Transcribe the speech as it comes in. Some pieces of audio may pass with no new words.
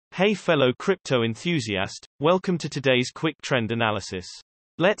Hey fellow crypto enthusiast, welcome to today's quick trend analysis.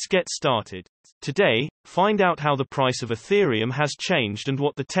 Let's get started. Today, find out how the price of Ethereum has changed and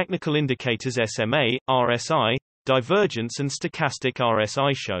what the technical indicators SMA, RSI, divergence and stochastic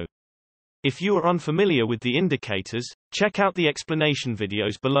RSI show. If you are unfamiliar with the indicators, check out the explanation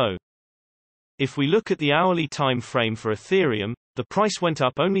videos below. If we look at the hourly time frame for Ethereum, the price went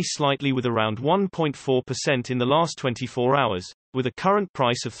up only slightly with around 1.4% in the last 24 hours, with a current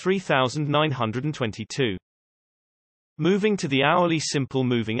price of $3,922. Moving to the hourly simple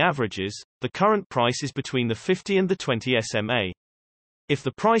moving averages, the current price is between the 50 and the 20 SMA. If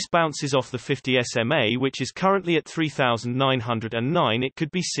the price bounces off the 50 SMA, which is currently at 3,909, it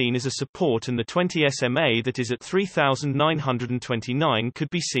could be seen as a support, and the 20 SMA that is at 3,929 could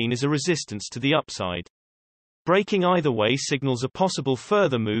be seen as a resistance to the upside. Breaking either way signals a possible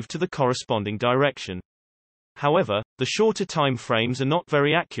further move to the corresponding direction. However, the shorter time frames are not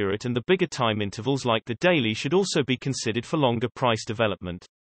very accurate, and the bigger time intervals like the daily should also be considered for longer price development.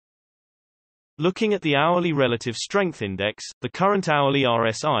 Looking at the hourly relative strength index, the current hourly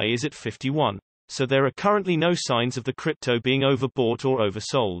RSI is at 51, so there are currently no signs of the crypto being overbought or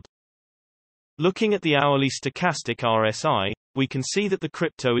oversold. Looking at the hourly stochastic RSI, we can see that the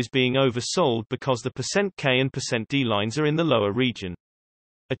crypto is being oversold because the %K and %D lines are in the lower region.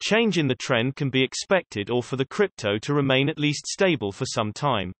 A change in the trend can be expected, or for the crypto to remain at least stable for some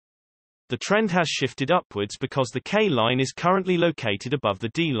time. The trend has shifted upwards because the K line is currently located above the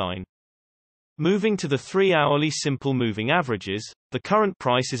D line. Moving to the 3-hourly simple moving averages, the current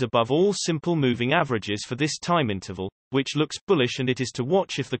price is above all simple moving averages for this time interval, which looks bullish, and it is to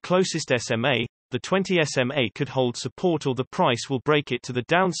watch if the closest SMA, the 20 SMA, could hold support, or the price will break it to the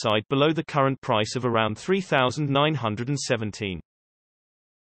downside below the current price of around 3,917.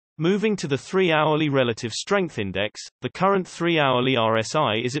 Moving to the 3-hourly relative strength index, the current 3-hourly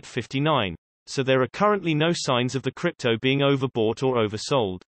RSI is at 59, so there are currently no signs of the crypto being overbought or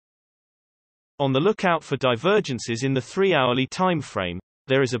oversold. On the lookout for divergences in the 3-hourly time frame,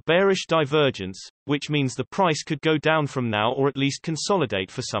 there is a bearish divergence, which means the price could go down from now or at least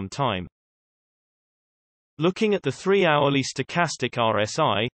consolidate for some time. Looking at the 3-hourly stochastic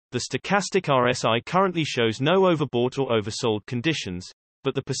RSI, the stochastic RSI currently shows no overbought or oversold conditions,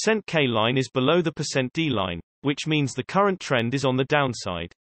 but the %K line is below the %D line, which means the current trend is on the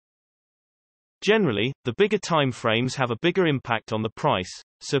downside. Generally, the bigger time frames have a bigger impact on the price,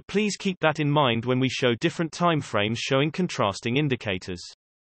 so please keep that in mind when we show different time frames showing contrasting indicators.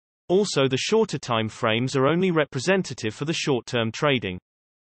 Also, the shorter time frames are only representative for the short-term trading.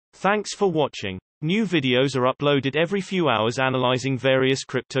 Thanks for watching. New videos are uploaded every few hours analyzing various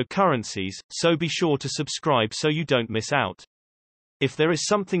cryptocurrencies, so be sure to subscribe so you don't miss out. If there is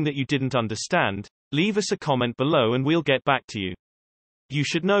something that you didn't understand, leave us a comment below and we'll get back to you. You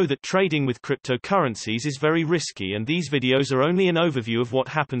should know that trading with cryptocurrencies is very risky, and these videos are only an overview of what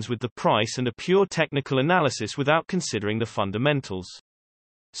happens with the price and a pure technical analysis without considering the fundamentals.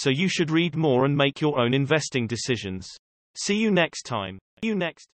 So you should read more and make your own investing decisions. See you next time.